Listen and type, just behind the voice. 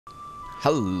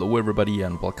Hello everybody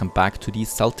and welcome back to the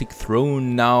Celtic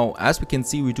Throne. Now, as we can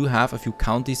see, we do have a few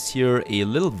counties here. A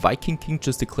little Viking king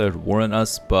just declared war on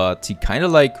us, but he kind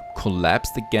of like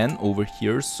collapsed again over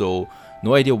here, so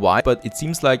no idea why. But it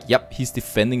seems like, yep, he's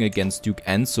defending against Duke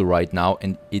Enzo right now,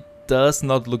 and it does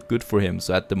not look good for him.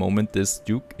 So at the moment, this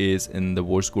Duke is in the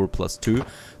war score +2.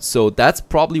 So that's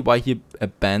probably why he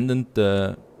abandoned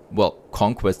the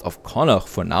conquest of Connacht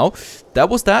for now. That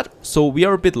was that. So we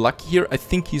are a bit lucky here. I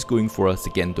think he's going for us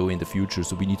again though in the future,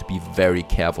 so we need to be very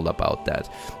careful about that.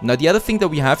 Now the other thing that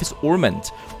we have is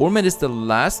Ormond. Ormond is the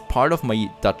last part of my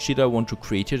duchy that I want to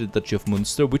create here, the Duchy of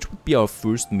Munster, which would be our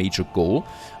first major goal.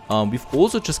 We've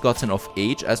also just gotten of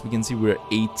age. As we can see, we're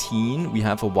 18. We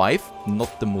have a wife,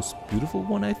 not the most beautiful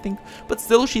one I think, but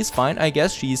still she's fine I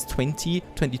guess. She's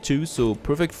 22, so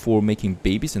perfect for making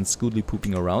babies and scootly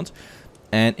pooping around.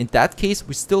 And in that case,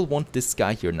 we still want this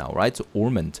guy here now, right? So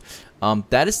Ormond.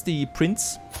 That is the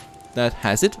prince that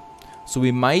has it. So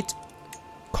we might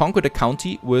conquer the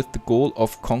county with the goal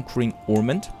of conquering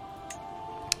Ormond.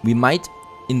 We might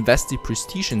invest the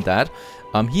prestige in that.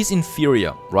 He's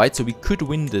inferior, right? So we could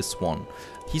win this one.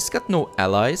 He's got no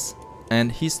allies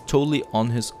and he's totally on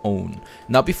his own.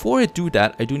 Now, before I do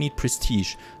that, I do need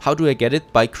prestige. How do I get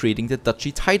it? By creating the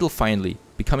duchy title finally.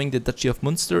 Becoming the Duchy of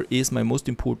Munster is my most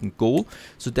important goal.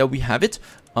 So there we have it.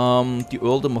 The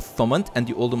Earldom of Thomond, and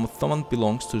the Earldom of Thomond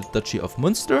belongs to the Duchy of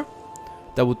Munster.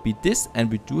 That would be this,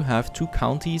 and we do have 2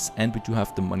 counties and we do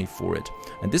have the money for it.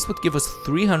 And this would give us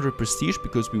 300 prestige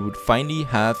because we would finally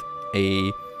have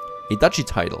a duchy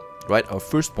title, right? Our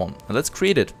first one. And let's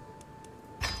create it.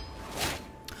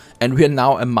 And we are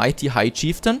now a mighty high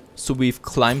chieftain, so we've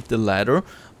climbed the ladder.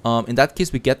 In that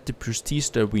case, we get the prestige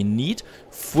that we need.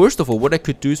 First of all, what I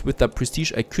could do is with that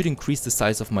prestige, I could increase the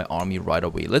size of my army right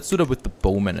away. Let's do that with the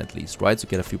bowmen at least, right? So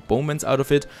get a few bowmen out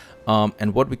of it.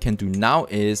 And what we can do now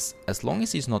is, as long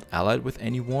as he's not allied with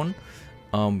anyone,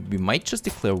 we might just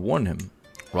declare war on him,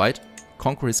 right?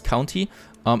 Conquer his county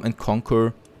and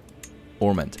conquer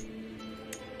Ormond.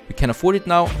 We can afford it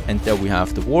now, and there we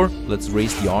have the war. Let's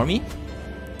raise the army.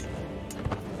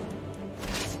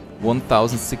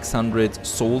 1,600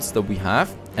 souls that we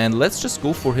have, and let's just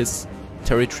go for his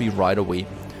territory right away.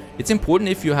 It's important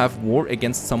if you have war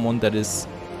against someone that is,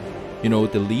 you know,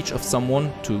 the liege of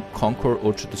someone, to conquer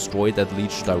or to destroy that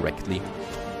liege directly.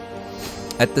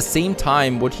 At the same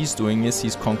time, what he's doing is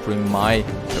he's conquering my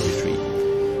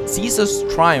territory. Caesar's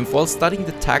triumph. While studying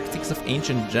the tactics of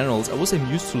ancient generals, I was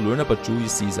amused to learn about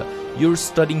Julius Caesar. You're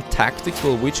studying tactics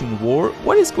while waging war?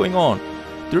 What is going on?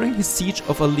 During his siege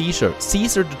of Alesia,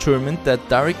 Caesar determined that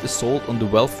direct assault on the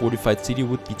well-fortified city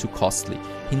would be too costly.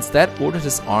 He instead ordered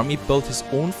his army build his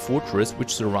own fortress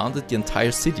which surrounded the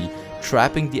entire city,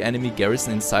 trapping the enemy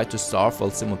garrison inside to starve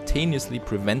while simultaneously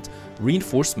prevent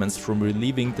reinforcements from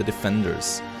relieving the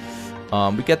defenders.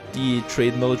 We get the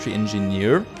trade military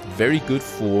engineer, very good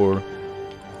for...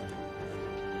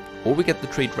 Or we get the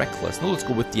trade reckless. No, let's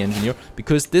go with the engineer,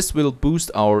 because this will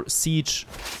boost our siege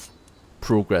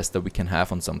progress that we can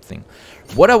have on something.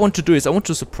 What I want to do is I want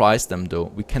to surprise them though.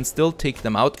 We can still take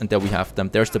them out, and there we have them.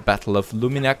 There's the Battle of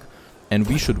Luminac, and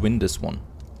we should win this one.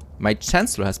 My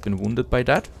chancellor has been wounded by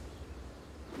that.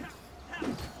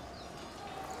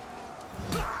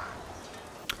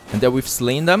 And there we've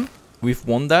slain them. We've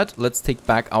won that. Let's take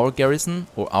back our garrison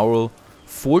or our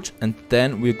fort, and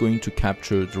then we're going to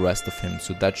capture the rest of him.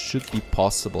 So that should be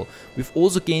possible. We've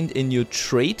also gained a new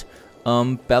trait.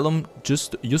 Bellum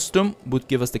Justum would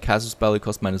give us the Casus Belli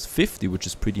cost -50, which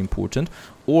is pretty important.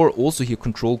 Or also here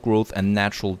control growth and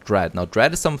natural dread. Now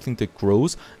dread is something that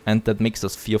grows and that makes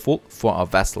us fearful for our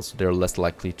vassals. So they're less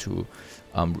likely to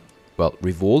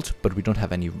revolt, but we don't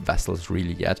have any vassals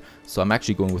really yet. So I'm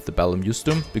actually going with the Bellum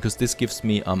Justum because this gives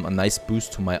me a nice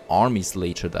boost to my armies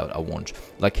later that I want.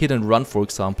 Like hit and run, for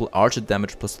example, archer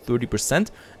damage +30%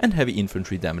 and heavy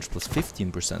infantry damage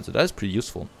 +15%. So that is pretty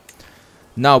useful.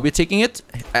 Now we're taking it.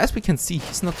 As we can see,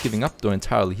 he's not giving up though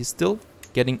entirely. He's still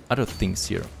getting other things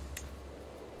here.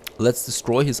 Let's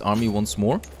destroy his army once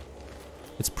more.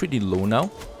 It's pretty low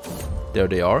now. There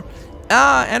they are.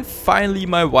 And finally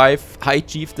my wife, High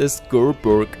Chiefess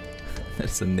Gerberg.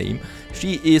 That's a name.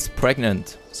 She is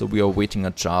pregnant. So we are awaiting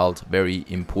a child. Very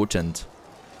important.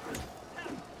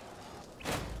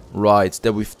 Right,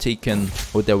 there we've taken,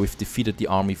 or there we've defeated the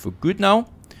army for good now.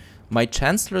 My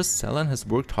Chancellor Selan has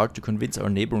worked hard to convince our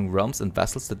neighboring realms and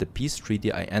vassals that the peace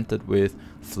treaty I entered with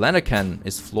Flanagan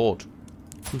is flawed.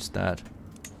 Who's that?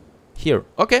 Here.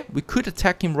 Okay, we could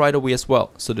attack him right away as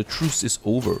well. So the truce is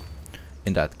over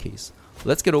in that case.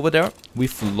 Let's get over there.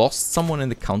 We've lost someone in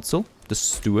the council, the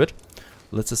steward.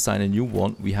 Let's assign a new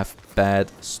one. We have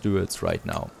bad stewards right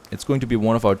now. It's going to be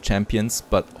one of our champions,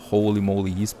 but holy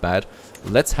moly, he's bad.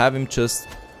 Let's have him just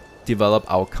develop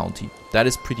our county. That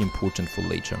is pretty important for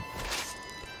later.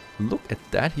 Look at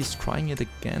that, he's trying it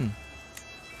again.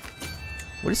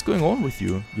 What is going on with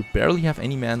you? You barely have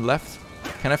any men left.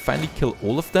 Can I finally kill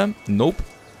all of them? Nope.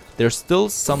 There's still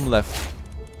some left.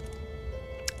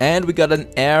 And we got an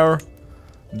heir.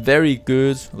 Very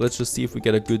good. Let's just see if we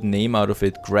get a good name out of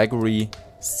it. Gregory,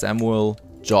 Samuel,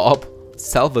 Job,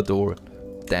 Salvador,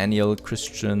 Daniel,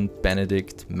 Christian,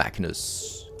 Benedict,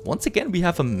 Magnus. Once again, we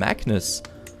have a Magnus.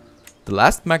 The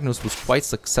last Magnus was quite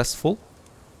successful.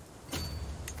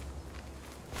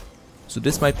 So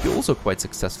this might be also quite a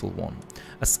successful one.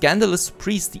 A scandalous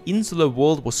priest, the insular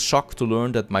world was shocked to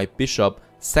learn that my bishop,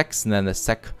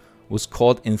 Sexnanesek, was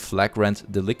caught in flagrante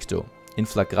delicto,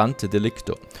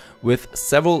 with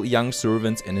several young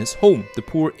servants in his home. The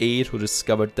poor aide who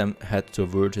discovered them had to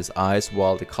avert his eyes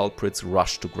while the culprits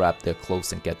rushed to grab their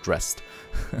clothes and get dressed.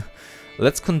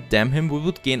 Let's condemn him. We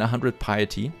would gain 100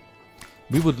 piety.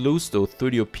 We would lose though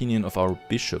 30 opinion of our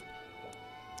bishop.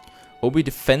 Or we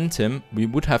defend him, we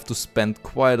would have to spend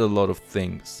quite a lot of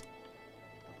things.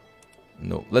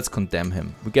 No, let's condemn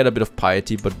him. We get a bit of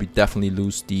piety, but we definitely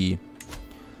lose the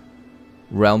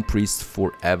realm priest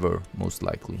forever, most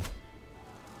likely.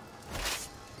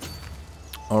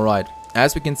 Alright,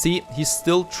 as we can see, he's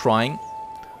still trying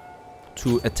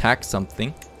to attack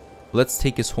something. Let's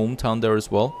take his hometown there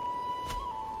as well.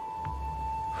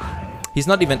 He's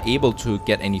not even able to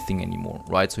get anything anymore,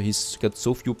 right? So he's got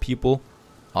so few people,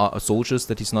 soldiers,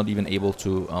 that he's not even able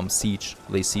to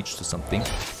lay siege to something.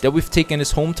 Then we've taken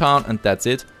his hometown and that's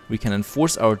it. We can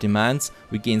enforce our demands.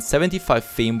 We gain 75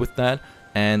 fame with that,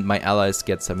 and my allies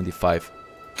get 75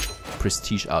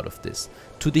 prestige out of this.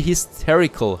 To the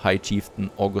hysterical High Chieftain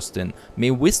Augustin,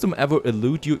 may wisdom ever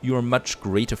elude you, you are a much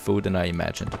greater foe than I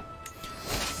imagined.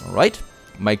 Alright,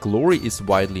 my glory is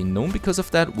widely known because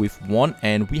of that. We've won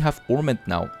and we have Ormond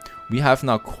now. We have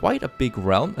now quite a big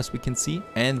realm, as we can see,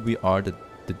 and we are the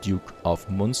Duke of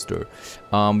Munster.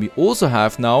 We also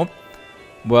have now,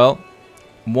 well,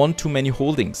 one too many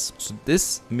holdings. So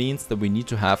this means that we need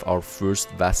to have our first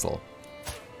vassal.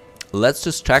 Let's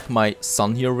just check my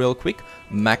son here real quick.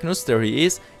 Magnus, there he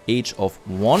is, age of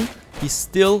 1. He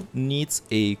still needs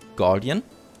a guardian.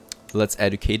 Let's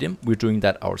educate him. We're doing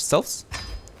that ourselves.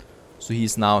 So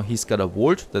he's got a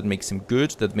ward that makes him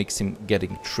good, that makes him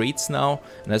getting traits now.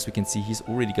 And as we can see, he's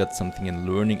already got something in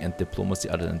learning and diplomacy.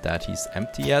 Other than that, he's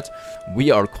empty yet. We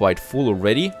are quite full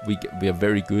already. We are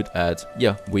very good at,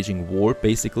 yeah, waging war,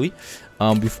 basically.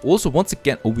 We've also, once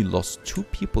again, oh, we lost 2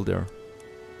 people there.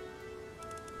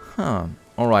 Huh.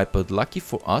 Alright, but lucky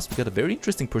for us, we got a very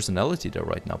interesting personality there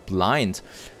right now. Blind.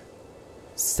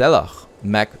 Selach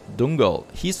MacDungal.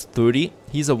 He's 30,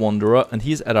 he's a wanderer, and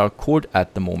he's at our court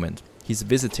at the moment. He's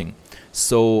visiting.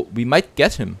 So we might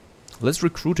get him. Let's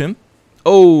recruit him.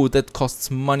 Oh, that costs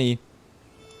money.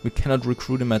 We cannot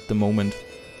recruit him at the moment.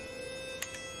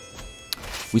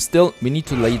 We need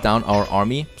to lay down our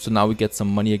army. So now we get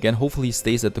some money again. Hopefully he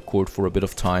stays at the court for a bit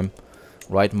of time.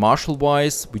 Right, martial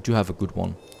wise, we do have a good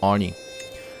one. Arnie.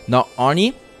 Now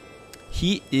Arnie,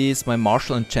 he is my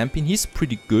marshal and champion. He's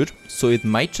pretty good. So it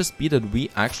might just be that we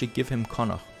actually give him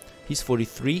Connacht. He's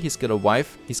 43, he's got a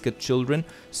wife, he's got children,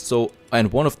 so,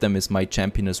 and one of them is my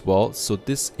champion as well. So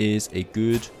this is a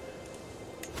good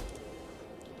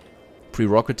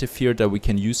prerogative here that we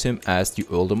can use him as the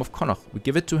Earldom of Connacht. We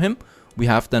give it to him. We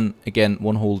have then again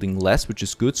 1 holding less, which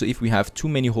is good. So if we have too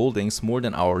many holdings, more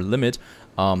than our limit,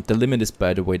 the limit is,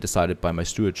 by the way, decided by my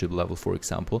stewardship level, for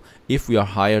example. If we are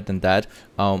higher than that,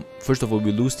 first of all,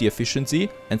 we lose the efficiency,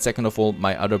 and second of all,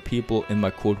 my other people in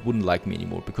my court wouldn't like me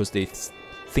anymore because they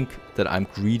think that I'm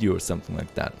greedy or something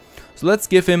like that. So let's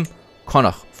give him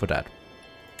Connacht for that.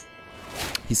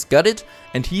 He's got it,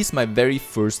 and he's my very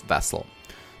first vassal.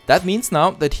 That means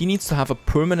now that he needs to have a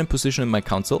permanent position in my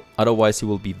council, otherwise he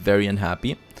will be very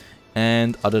unhappy.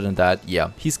 And other than that,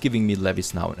 yeah, he's giving me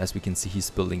levies now, and as we can see, he's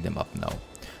building them up now.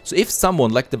 So if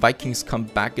someone like the Vikings come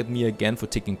back at me again for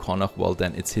taking Connacht, well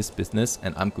then it's his business,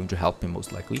 and I'm going to help him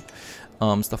most likely.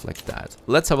 Stuff like that.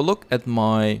 Let's have a look at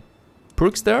my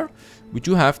perks there. We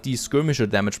do have the skirmisher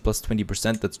damage plus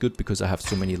 20%. That's good because I have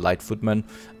so many light footmen.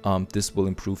 This will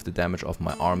improve the damage of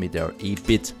my army there a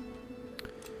bit.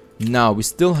 Now we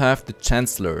still have the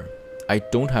Chancellor. I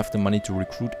don't have the money to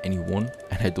recruit anyone,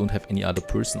 and I don't have any other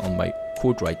person on my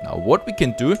court right now. What we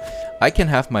can do, I can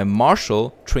have my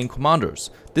Marshal train commanders.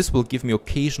 This will give me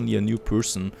occasionally a new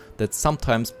person that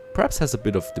sometimes perhaps has a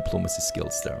bit of diplomacy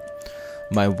skills there.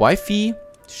 My wifey,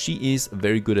 she is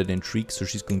very good at intrigue, so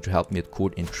she's going to help me at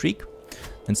court intrigue.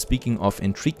 And speaking of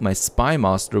intrigue, my spy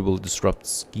master will disrupt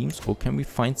schemes. Or can we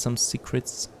find some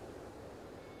secrets?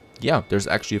 Yeah, there's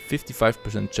actually a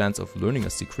 55% chance of learning a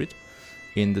secret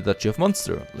in the Duchy of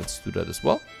Munster. Let's do that as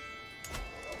well.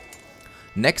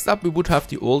 Next up, we would have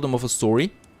the Earldom of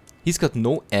Ossory. He's got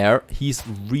no heir. He's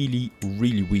really,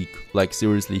 really weak. Like,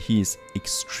 seriously, he is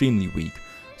extremely weak.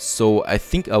 So I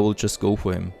think I will just go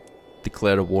for him.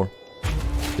 Declare a war.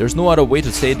 There's no other way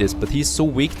to say this, but he's so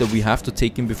weak that we have to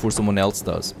take him before someone else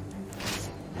does.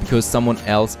 Because someone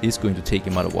else is going to take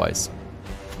him otherwise.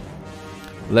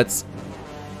 Let's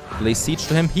lay siege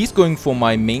to him. He's going for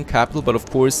my main capital, but of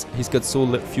course he's got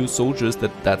so few soldiers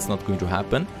that that's not going to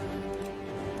happen.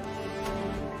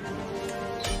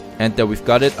 And there we've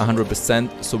got it,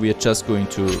 100%. So we are just going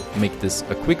to make this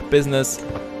a quick business.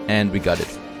 And we got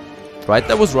it. Right,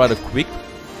 that was rather quick.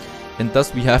 And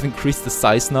thus we have increased the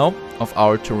size now of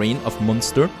our terrain of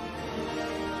Munster.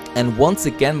 And once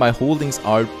again, my holdings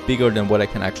are bigger than what I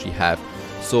can actually have.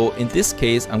 So in this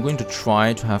case, I'm going to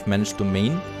try to have managed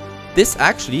domain. This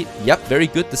actually, yep, very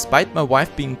good. Despite my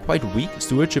wife being quite weak,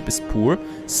 stewardship is poor.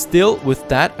 Still, with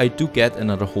that, I do get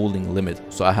another holding limit.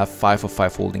 So I have 5 of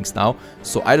 5 holdings now.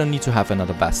 So I don't need to have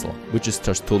another vassal, which is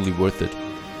just totally worth it.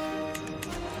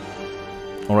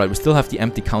 Alright, we still have the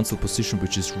empty council position,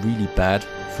 which is really bad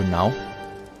for now.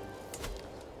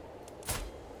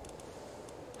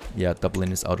 Yeah,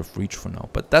 Dublin is out of reach for now,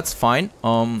 but that's fine.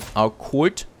 Our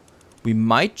court, we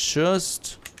might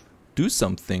just do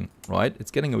something, right?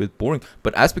 It's getting a bit boring,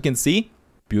 but as we can see,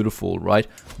 beautiful, right?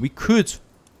 We could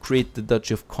create the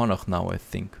Duchy of Connacht now, I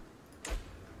think.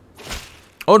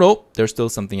 Oh no, there's still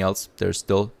something else. There's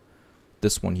still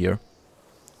this one here.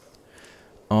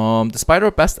 Despite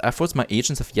our best efforts, my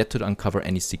agents have yet to uncover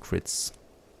any secrets.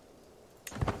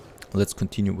 Let's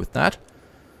continue with that.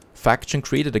 Faction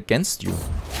created against you.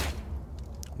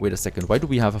 Wait a second, why do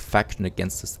we have a faction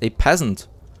against us? A peasant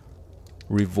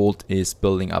revolt is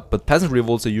building up, but peasant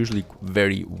revolts are usually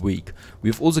very weak.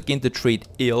 We've also gained the trait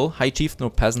ill, high chieftain or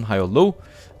peasant, high or low.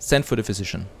 Send for the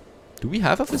physician. Do we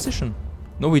have a physician?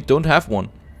 No, we don't have one.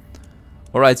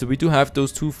 Alright, so we do have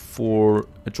those two for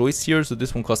a choice here. So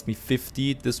this one cost me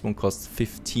 50, this one costs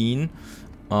 15.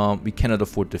 We cannot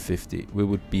afford the 50. We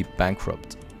would be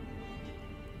bankrupt.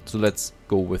 So let's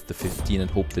go with the 15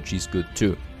 and hope that she's good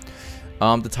too.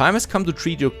 The time has come to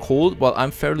treat your cold. While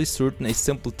I'm fairly certain a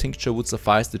simple tincture would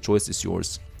suffice, the choice is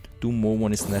yours. Do more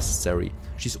when is necessary.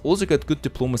 She's also got good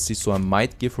diplomacy, so I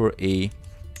might give her a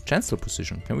chancellor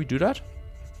position. Can we do that?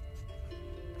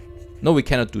 No, we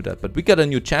cannot do that, but we got a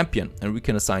new champion and we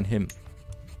can assign him.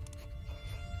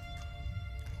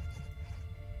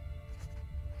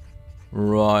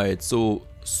 Right, so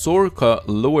Sorka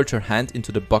lowered her hand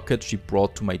into the bucket she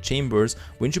brought to my chambers.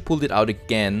 When she pulled it out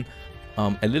again,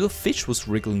 a little fish was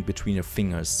wriggling between her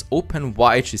fingers. Open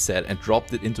wide, she said, and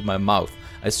dropped it into my mouth.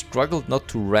 I struggled not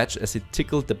to retch as it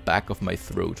tickled the back of my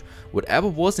throat. Whatever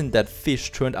was in that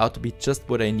fish turned out to be just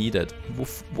what I needed.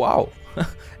 Wow,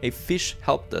 a fish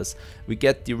helped us. We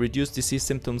get the reduced disease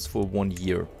symptoms for 1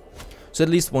 year. So at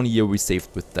least 1 year we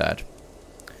saved with that.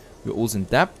 We're also in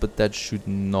debt, but that should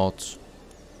not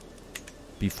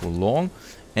be for long.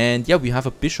 And yeah, we have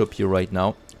a bishop here right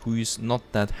now who is not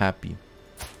that happy.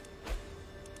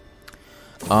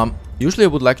 Usually I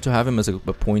would like to have him as a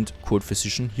point court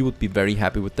physician. He would be very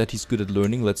happy with that. He's good at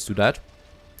learning. Let's do that.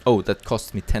 Oh, that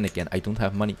costs me 10 again. I don't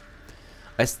have money.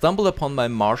 I stumbled upon my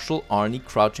marshal, Arnie,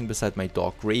 crouching beside my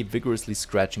dog, Gray, vigorously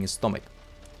scratching his stomach.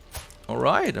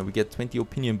 Alright, and we get 20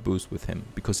 opinion boost with him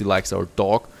because he likes our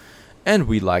dog. And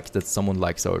we like that someone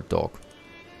likes our dog.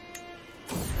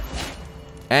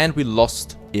 And we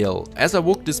lost ill. As I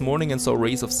woke this morning and saw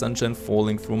rays of sunshine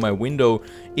falling through my window,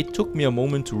 it took me a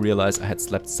moment to realize I had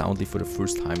slept soundly for the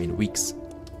first time in weeks.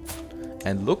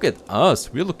 And look at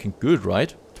us, we're looking good,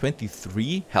 right?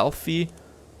 23, healthy,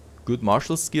 good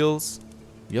martial skills.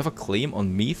 We have a claim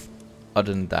on Meath.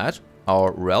 Other than that,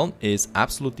 our realm is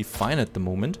absolutely fine at the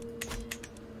moment.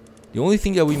 The only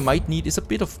thing that we might need is a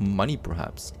bit of money,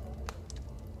 perhaps.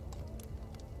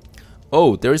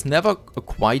 Oh, there is never a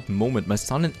quiet moment. My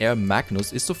son and heir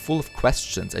Magnus is so full of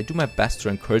questions. I do my best to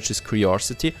encourage his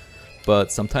curiosity,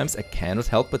 but sometimes I cannot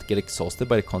help but get exhausted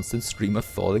by the constant stream of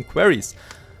thought and queries.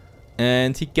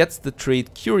 And he gets the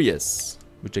trait curious,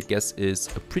 which I guess is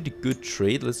a pretty good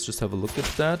trait. Let's just have a look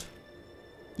at that.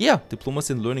 Yeah,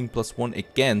 diplomacy and learning +1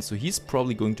 again, so he's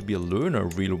probably going to be a learner,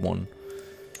 a real one.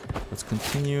 Let's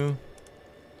continue.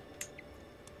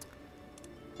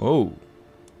 Oh.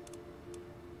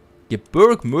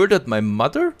 Geburg murdered my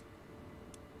mother?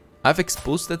 I've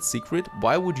exposed that secret?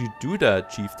 Why would you do that,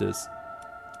 chieftess?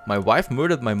 My wife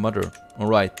murdered my mother.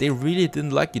 Alright, they really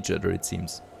didn't like each other, it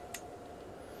seems.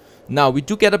 Now, we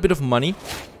do get a bit of money.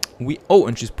 Oh,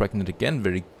 and she's pregnant again.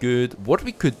 Very good. What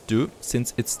we could do,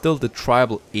 since it's still the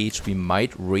tribal age, we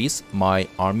might raise my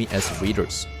army as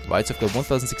raiders. Right, so I've got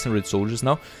 1,600 soldiers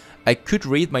now. I could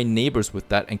raid my neighbors with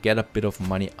that and get a bit of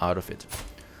money out of it.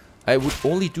 I would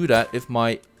only do that if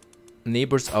my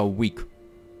neighbors are weak.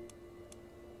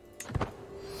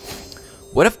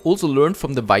 What I've also learned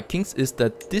from the Vikings is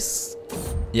that this...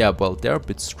 Yeah, well, they're a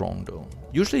bit strong though.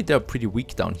 Usually they're pretty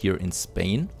weak down here in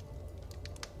Spain.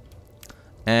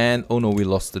 And, oh no, we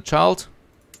lost the child.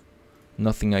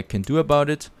 Nothing I can do about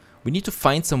it. We need to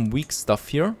find some weak stuff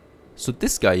here. So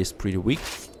this guy is pretty weak.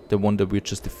 The one that we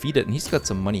just defeated. And he's got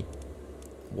some money.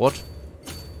 What?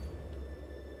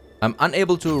 I'm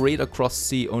unable to raid across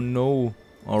sea. Oh no.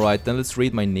 Alright, then let's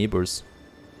raid my neighbors.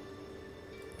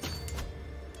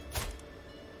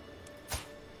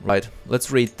 Right,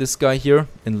 let's raid this guy here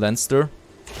in Leinster.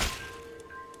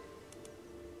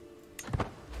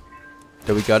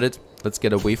 There, we got it. Let's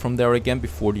get away from there again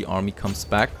before the army comes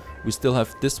back. We still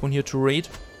have this one here to raid.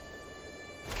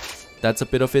 That's a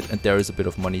bit of it, and there is a bit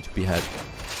of money to be had.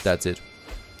 That's it.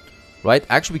 Right,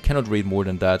 actually we cannot raid more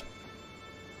than that.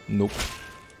 Nope.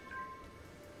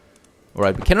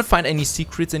 Alright, we cannot find any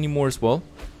secrets anymore as well.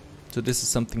 So this is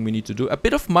something we need to do. A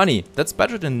bit of money, that's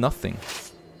better than nothing.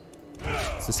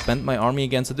 Suspend my army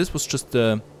again. So this was just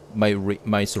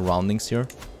my surroundings here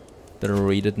that are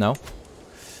raided now.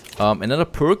 Another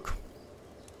perk.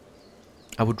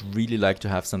 I would really like to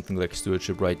have something like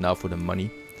stewardship right now for the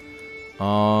money.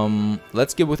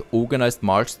 Let's get with organized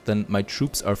march. Then my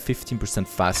troops are 15%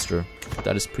 faster.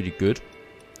 That is pretty good.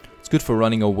 It's good for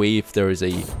running away if there is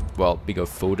a, well, bigger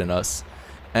foe than us.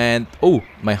 And, oh,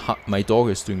 my dog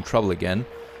is doing trouble again.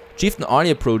 Chieftain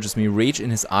Arnie approaches me, rage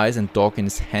in his eyes and dog in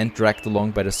his hand dragged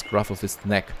along by the scruff of his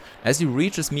neck. As he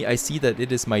reaches me, I see that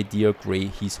it is my dear Grey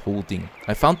he's holding.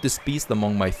 I found this beast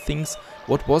among my things.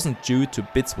 What wasn't due to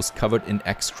bits was covered in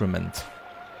excrement.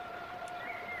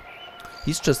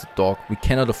 He's just a dog. We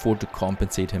cannot afford to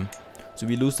compensate him. So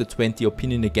we lose the 20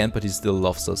 opinion again, but he still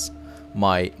loves us.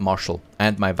 My marshal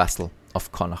and my vassal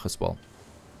of Connacht as well.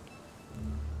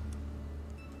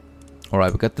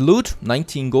 Alright, we got the loot,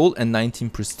 19 gold and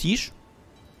 19 prestige.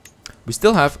 We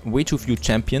still have way too few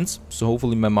champions, so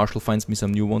hopefully my marshal finds me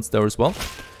some new ones there as well.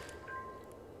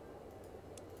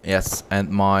 Yes, and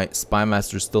my spy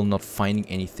master is still not finding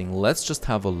anything. Let's just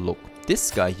have a look.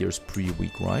 This guy here is pretty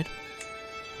weak, right?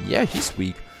 Yeah, he's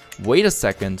weak. Wait a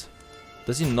second.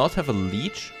 Does he not have a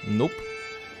leech? Nope.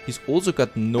 He's also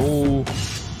got no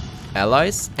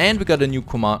allies, and we got a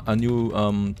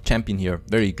new champion here.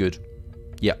 Very good.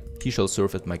 Yeah, he shall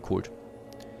serve at my court.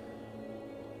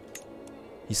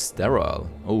 He's sterile.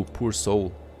 Oh, poor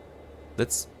soul.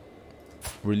 Let's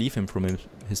relieve him from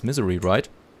his misery, right?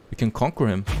 We can conquer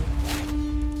him.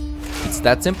 It's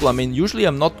that simple. I mean, usually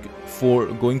I'm not for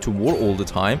going to war all the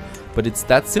time, but it's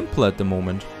that simple at the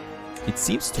moment. It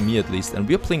seems to me at least. And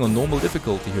we're playing on normal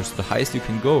difficulty here, so the highest you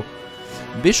can go.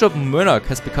 Bishop Monarch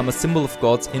has become a symbol of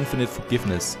God's infinite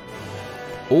forgiveness.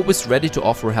 Always ready to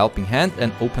offer a helping hand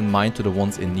and open mind to the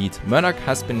ones in need. Monarch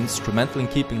has been instrumental in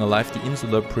keeping alive the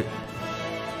insular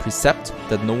precept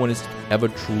that no one is ever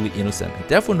truly innocent, and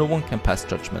therefore no one can pass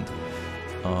judgment.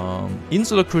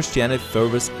 Insular Christianity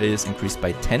fervor is increased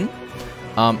by 10.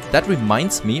 That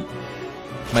reminds me,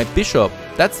 my bishop,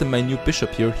 that's my new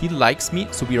bishop here, he likes me,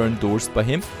 so we are endorsed by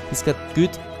him. He's got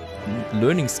good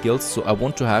learning skills, so I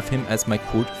want to have him as my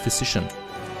court physician.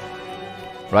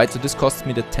 Right, so this costs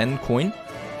me the 10 coin.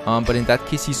 But in that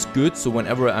case he's good, so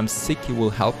whenever I'm sick he will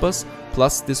help us.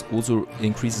 Plus this also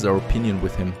increases our opinion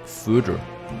with him further.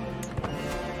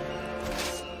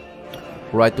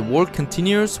 Right, the war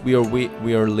continues. We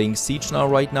are laying siege now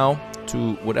right now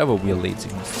to whatever we are laying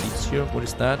siege here. What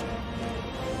is that?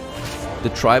 The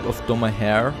tribe of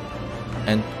Heir,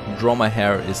 and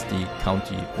Heir is the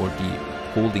county or the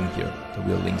holding here that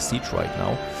we are laying siege right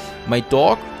now. My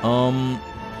dog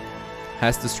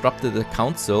has disrupted the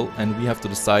council, and we have to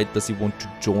decide, does he want to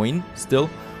join still,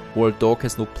 or a dog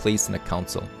has no place in a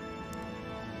council.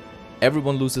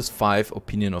 Everyone loses 5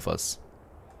 opinion of us.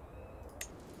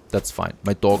 That's fine.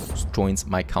 My dog joins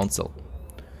my council.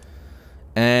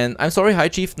 And I'm sorry, High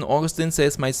Chieftain Augustine,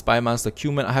 says my spy master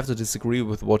Cuman, I have to disagree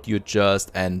with what you just,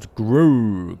 and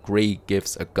Grey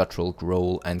gives a guttural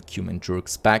growl and Cuman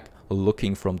jerks back,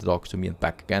 looking from the dog to me and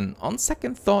back again. On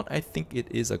second thought, I think it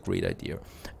is a great idea.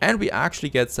 And we actually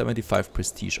get 75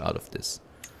 prestige out of this.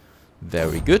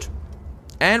 Very good.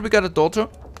 And we got a daughter.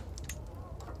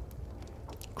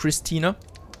 Christina,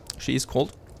 she is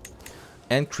called.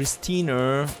 And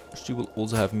Christina, she will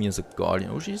also have me as a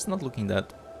guardian. Oh, she's not looking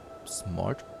that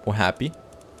smart or happy.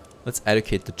 Let's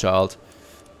educate the child.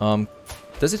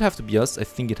 Does it have to be us? I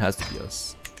think it has to be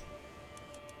us.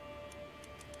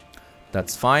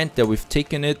 That's fine. There we've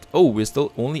taken it. Oh, we're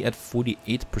still only at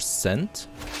 48%.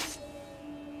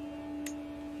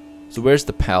 So where's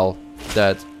the pal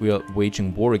that we are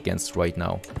waging war against right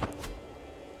now?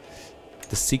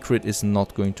 The secret is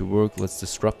not going to work. Let's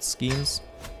disrupt schemes.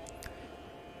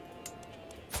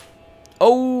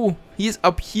 Oh, he's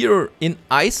up here in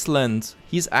Iceland.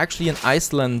 He's actually an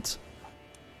Iceland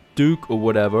duke or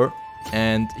whatever.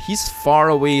 And he's far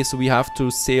away, so we have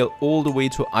to sail all the way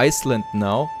to Iceland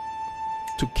now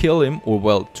to kill him, or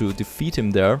well, to defeat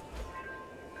him there.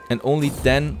 And only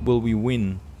then will we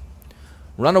win.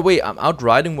 Run away. I'm out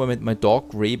riding with my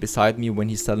dog Ray beside me. When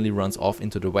he suddenly runs off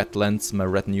into the wetlands, my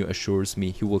retinue assures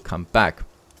me he will come back.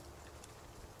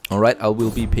 Alright, I will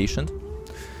be patient.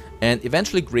 And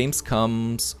eventually Grames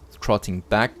comes trotting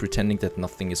back, pretending that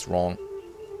nothing is wrong.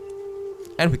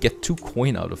 And we get 2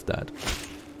 coin out of that.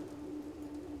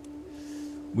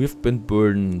 We've been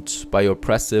burdened by your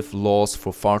oppressive laws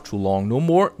for far too long. No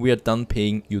more. We are done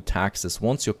paying you taxes.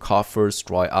 Once your coffers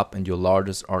dry up and your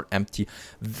larders are empty.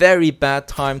 Very bad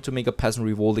time to make a peasant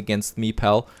revolt against me,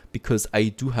 pal. Because I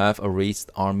do have a raised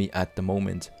army at the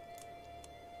moment.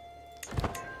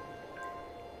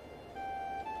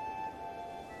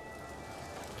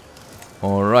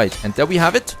 Alright, and there we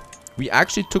have it. We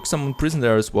actually took someone prisoner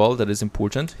there as well. That is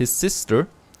important. His sister.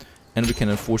 And we can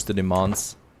enforce the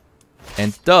demands.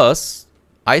 And thus,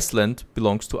 Iceland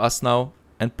belongs to us now,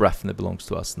 and Brefne belongs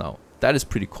to us now. That is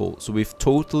pretty cool. So we've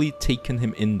totally taken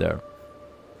him in there.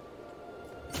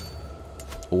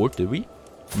 Or did we?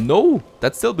 No,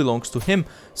 that still belongs to him.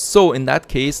 So in that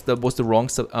case, that was the wrong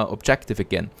objective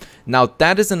again. Now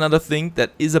that is another thing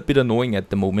that is a bit annoying at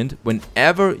the moment.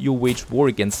 Whenever you wage war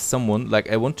against someone,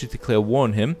 like I want to declare war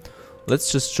on him.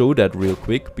 Let's just show that real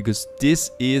quick, because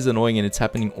this is annoying and it's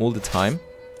happening all the time.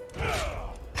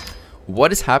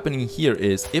 What is happening here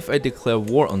is, if I declare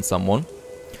war on someone,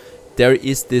 there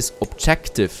is this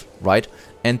objective, right?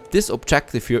 And this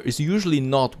objective here is usually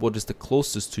not what is the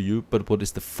closest to you, but what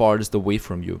is the farthest away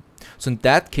from you. So in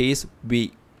that case,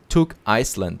 we took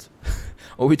Iceland.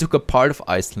 Or we took a part of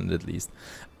Iceland at least.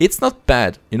 It's not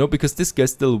bad, you know, because this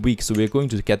guy's still weak, so we're going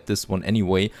to get this one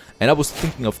anyway. And I was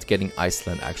thinking of getting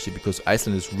Iceland actually, because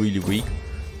Iceland is really weak.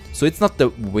 So it's not the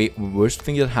worst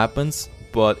thing that happens.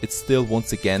 But it's still,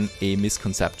 once again, a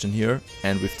misconception here.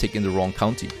 And we've taken the wrong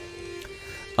county.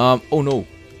 Oh no.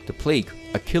 The plague.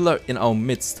 A killer in our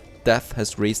midst. Death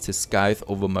has raised his scythe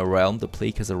over my realm. The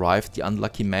plague has arrived. The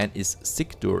unlucky man is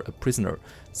Sigurd, a prisoner.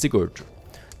 Sigurd.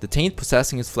 The taint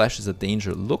possessing his flesh is a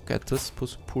danger. Look at this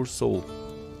poor soul.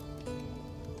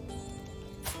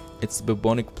 It's the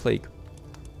bubonic plague.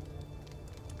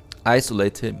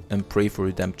 Isolate him and pray for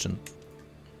redemption.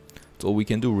 That's all we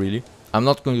can do, really. I'm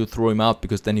not going to throw him out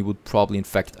because then he would probably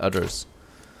infect others.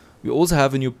 We also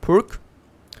have a new perk.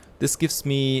 This gives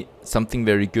me something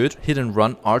very good. Hit and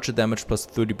run, archer damage plus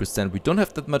 30%. We don't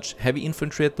have that much heavy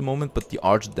infantry at the moment, but the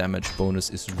archer damage bonus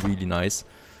is really nice.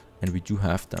 And we do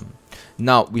have them.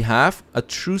 Now, we have a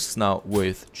truce now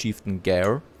with Chieftain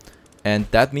Geir. And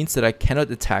that means that I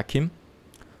cannot attack him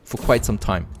for quite some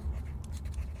time.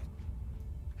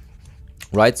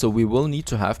 Right, so we will need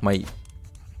to have my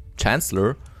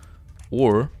Chancellor.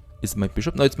 Or is it my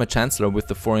bishop? No, it's my chancellor with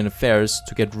the foreign affairs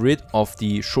to get rid of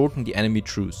the shorten the enemy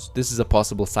truce. This is a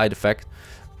possible side effect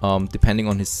depending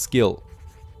on his skill.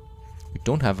 We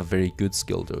don't have a very good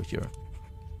skill though here.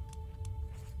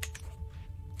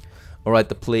 Alright,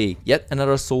 the plague. Yet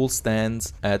another soul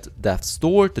stands at death's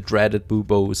door. The dreaded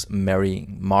buboes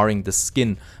marring the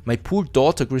skin. My poor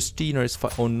daughter Christina is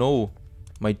oh no,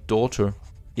 my daughter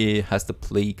has the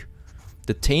plague.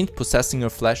 The taint possessing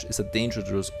her flesh is a danger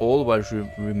to us all while she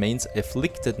remains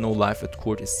afflicted. No life at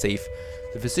court is safe.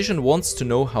 The physician wants to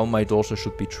know how my daughter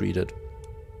should be treated.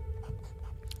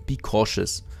 Be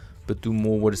cautious, but do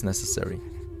more what is necessary.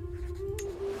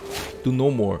 Do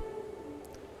no more.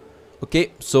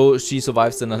 Okay, so she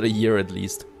survives another year at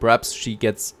least. Perhaps she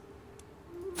gets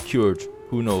cured.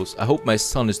 Who knows? I hope my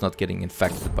son is not getting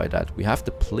infected by that. We have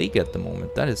the plague at the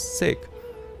moment. That is sick.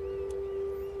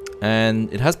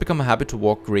 And it has become a habit to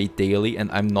walk great daily,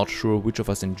 and I'm not sure which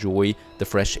of us enjoy the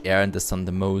fresh air and the sun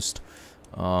the most.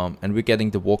 And we're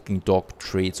getting the walking dog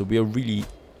trait, so we are really,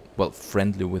 well,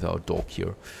 friendly with our dog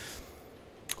here.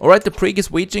 Alright, the plague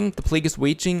is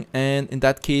waging, and in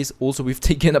that case, also we've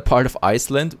taken a part of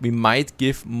Iceland. We might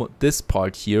give this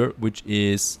part here, which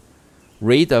is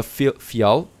Reda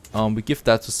Fjall. We give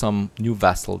that to some new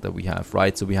vassal that we have,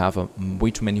 right? So we have way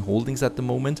too many holdings at the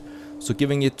moment. So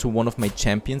giving it to one of my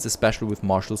champions, especially with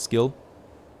martial skill.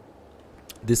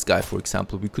 This guy, for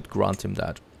example, we could grant him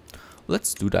that.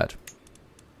 Let's do that.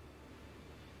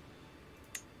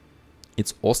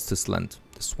 It's Ostland,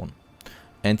 this one.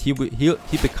 And he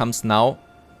becomes now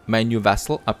my new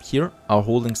vassal up here. Our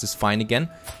holdings is fine again.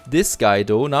 This guy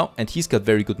though now, and he's got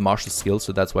very good martial skills,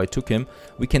 so that's why I took him.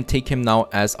 We can take him now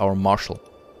as our marshal,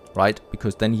 right?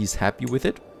 Because then he's happy with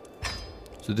it.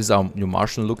 So this is our new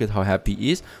marshal. Look at how happy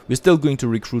he is. We're still going to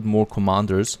recruit more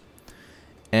commanders.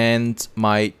 And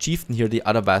my chieftain here, the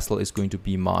other vassal, is going to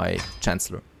be my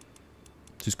chancellor.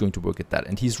 So he's going to work at that.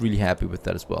 And he's really happy with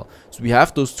that as well. So we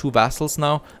have those two vassals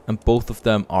now. And both of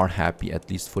them are happy, at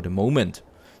least for the moment.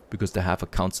 Because they have a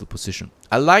council position.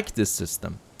 I like this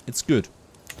system. It's good.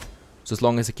 So as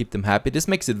long as I keep them happy. This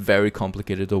makes it very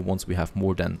complicated though once we have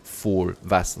more than 4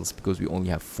 vassals. Because we only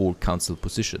have 4 council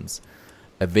positions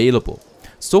available.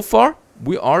 So far,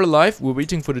 we are alive. We're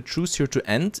waiting for the truce here to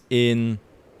end in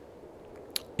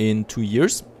 2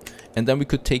 years. And then we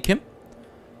could take him.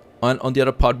 And on the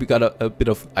other part, we got a bit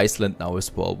of Iceland now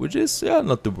as well. Which is, yeah,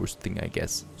 not the worst thing, I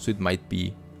guess. So it might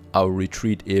be our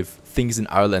retreat if things in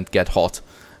Ireland get hot.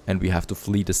 And we have to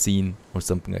flee the scene or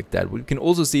something like that. What we can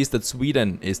also see is that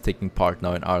Sweden is taking part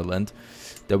now in Ireland.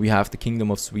 That we have the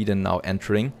Kingdom of Sweden now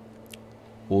entering.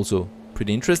 Also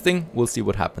pretty interesting. We'll see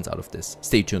what happens out of this.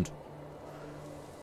 Stay tuned.